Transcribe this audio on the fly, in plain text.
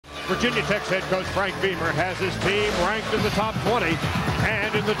Virginia Tech's head coach Frank Beamer has his team ranked in the top 20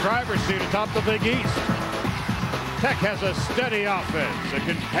 and in the driver's seat atop the Big East. Tech has a steady offense that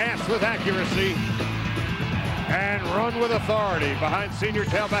can pass with accuracy and run with authority behind senior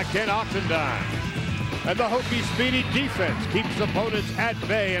tailback Ken Oxendine. And the Hokies' speedy defense keeps opponents at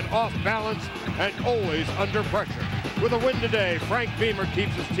bay and off balance and always under pressure. With a win today, Frank Beamer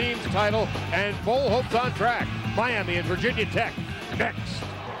keeps his team's title and bowl hopes on track. Miami and Virginia Tech next.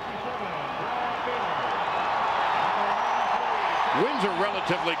 Winds are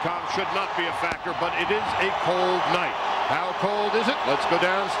relatively calm, should not be a factor, but it is a cold night. How cold is it? Let's go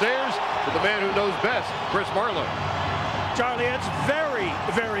downstairs to the man who knows best, Chris Marlowe. Charlie, it's very,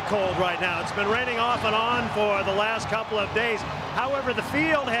 very cold right now. It's been raining off and on for the last couple of days. However, the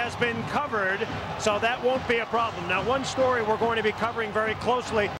field has been covered, so that won't be a problem. Now, one story we're going to be covering very closely